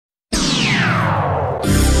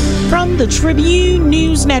From the Tribune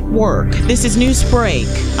News Network, this is Newsbreak.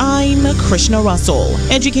 I'm Krishna Russell.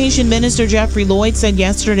 Education Minister Jeffrey Lloyd said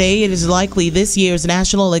yesterday it is likely this year's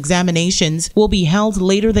national examinations will be held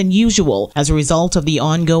later than usual as a result of the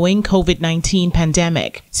ongoing COVID-19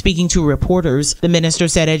 pandemic. Speaking to reporters, the minister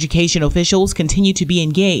said education officials continue to be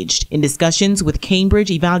engaged in discussions with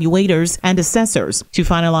Cambridge evaluators and assessors to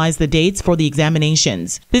finalize the dates for the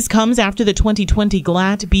examinations. This comes after the 2020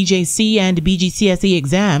 GLAT, BJC, and BGCSE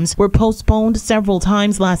exams were postponed several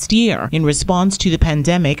times last year in response to the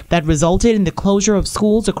pandemic that resulted in the closure of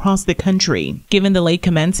schools across the country. Given the late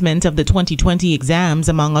commencement of the 2020 exams,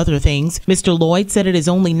 among other things, Mr. Lloyd said it is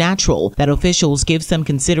only natural that officials give some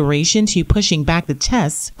consideration to pushing back the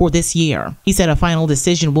tests for this year. He said a final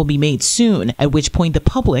decision will be made soon, at which point the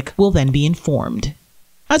public will then be informed.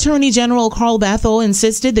 Attorney General Carl Bethel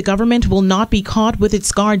insisted the government will not be caught with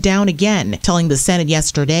its guard down again, telling the Senate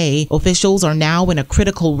yesterday officials are now in a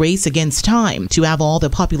critical race against time to have all the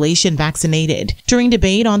population vaccinated. During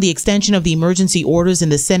debate on the extension of the emergency orders in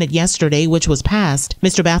the Senate yesterday, which was passed,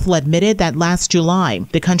 Mr. Bethel admitted that last July,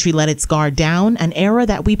 the country let its guard down, an era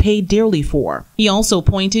that we paid dearly for. He also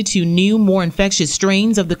pointed to new, more infectious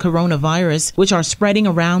strains of the coronavirus, which are spreading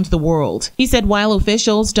around the world. He said while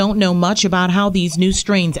officials don't know much about how these new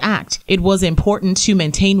strains act, it was important to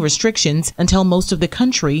maintain restrictions until most of the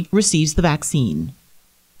country receives the vaccine.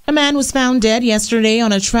 A man was found dead yesterday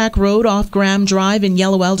on a track road off Graham Drive in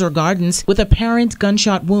Yellow Elder Gardens with apparent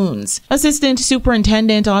gunshot wounds. Assistant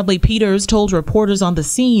Superintendent Audley Peters told reporters on the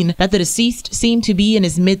scene that the deceased seemed to be in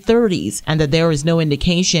his mid-30s and that there is no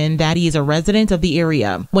indication that he is a resident of the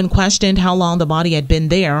area. When questioned how long the body had been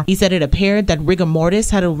there, he said it appeared that rigor mortis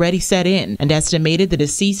had already set in and estimated the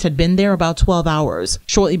deceased had been there about 12 hours.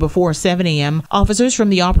 Shortly before 7 a.m., officers from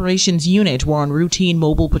the operations unit were on routine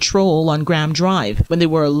mobile patrol on Graham Drive when they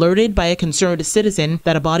were alerted by a concerned citizen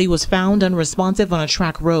that a body was found unresponsive on a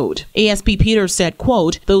track road. ASP Peters said,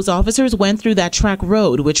 quote, "Those officers went through that track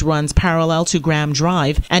road, which runs parallel to Graham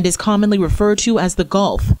Drive and is commonly referred to as the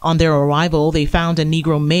Gulf. On their arrival, they found a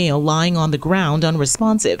Negro male lying on the ground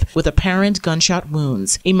unresponsive with apparent gunshot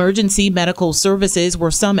wounds. Emergency medical services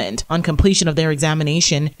were summoned. On completion of their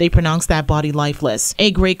examination, they pronounced that body lifeless.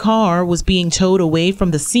 A gray car was being towed away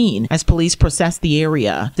from the scene as police processed the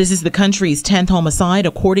area. This is the country's 10th homicide,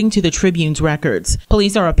 according to the Tribune's records.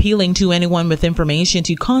 Police are appealing to anyone with information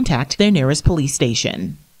to contact their nearest police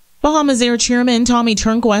station. Bahamas Air Chairman Tommy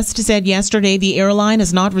Turnquest said yesterday the airline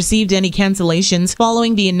has not received any cancellations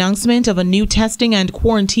following the announcement of a new testing and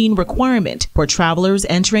quarantine requirement for travelers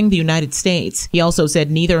entering the United States. He also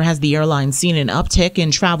said neither has the airline seen an uptick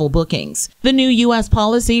in travel bookings. The new U.S.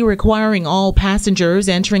 policy requiring all passengers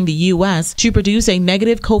entering the U.S. to produce a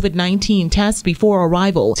negative COVID-19 test before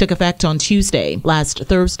arrival took effect on Tuesday. Last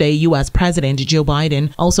Thursday, U.S. President Joe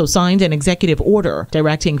Biden also signed an executive order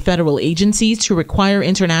directing federal agencies to require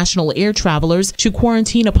international air travelers to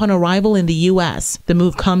quarantine upon arrival in the U.S. The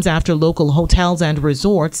move comes after local hotels and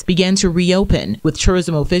resorts began to reopen, with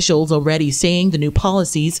tourism officials already saying the new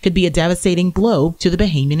policies could be a devastating blow to the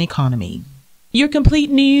Bahamian economy. Your complete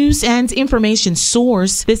news and information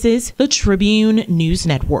source, this is the Tribune News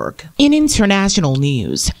Network. In international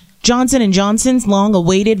news, Johnson & Johnson's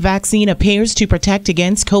long-awaited vaccine appears to protect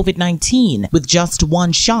against COVID-19 with just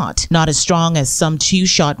one shot, not as strong as some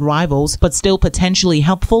two-shot rivals, but still potentially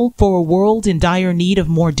helpful for a world in dire need of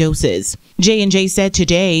more doses. J&J said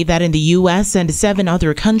today that in the U.S. and 7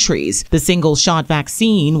 other countries, the single-shot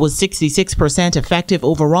vaccine was 66% effective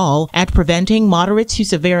overall at preventing moderate to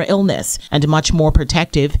severe illness and much more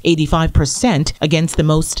protective, 85%, against the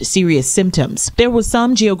most serious symptoms. There was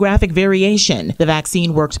some geographic variation. The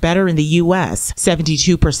vaccine worked better in the U.S.,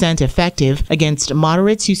 72% effective against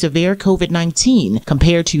moderate to severe COVID-19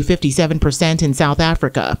 compared to 57% in South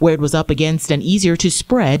Africa, where it was up against an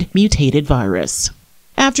easier-to-spread mutated virus.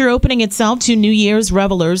 After opening itself to New Year's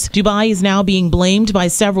revelers, Dubai is now being blamed by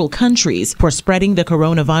several countries for spreading the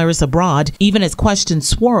coronavirus abroad, even as questions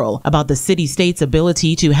swirl about the city-state's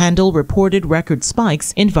ability to handle reported record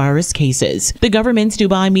spikes in virus cases. The government's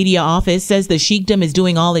Dubai media office says the sheikdom is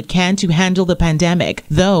doing all it can to handle the pandemic,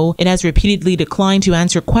 though it has repeatedly declined to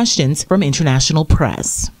answer questions from international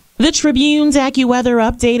press. The Tribune's AccuWeather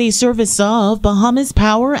update, a service of Bahamas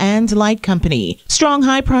Power and Light Company. Strong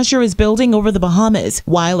high pressure is building over the Bahamas,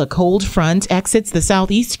 while a cold front exits the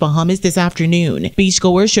southeast Bahamas this afternoon.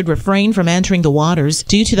 Beachgoers should refrain from entering the waters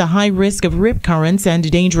due to the high risk of rip currents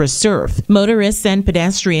and dangerous surf. Motorists and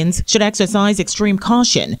pedestrians should exercise extreme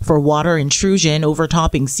caution for water intrusion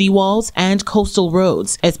overtopping seawalls and coastal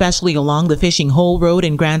roads, especially along the Fishing Hole Road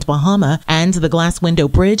in Grand Bahama and the Glass Window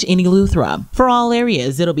Bridge in Eleuthera. For all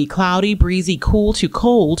areas, it'll be cloudy, breezy, cool to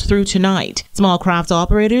cold through tonight. Small craft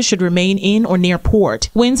operators should remain in or near port.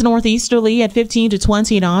 Winds northeasterly at 15 to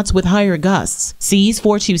 20 knots with higher gusts. Seas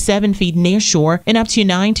 4 to 7 feet near shore and up to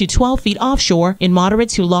 9 to 12 feet offshore in moderate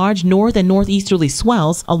to large north and northeasterly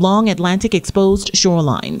swells along Atlantic exposed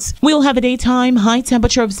shorelines. We'll have a daytime high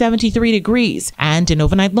temperature of 73 degrees and an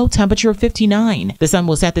overnight low temperature of 59. The sun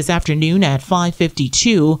will set this afternoon at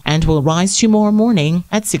 5:52 and will rise tomorrow morning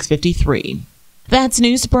at 6:53. That's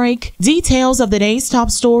Newsbreak. Details of the day's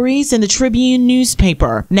top stories in the Tribune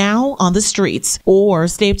newspaper, now on the streets, or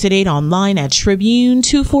stay up to date online at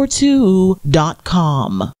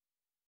Tribune242.com.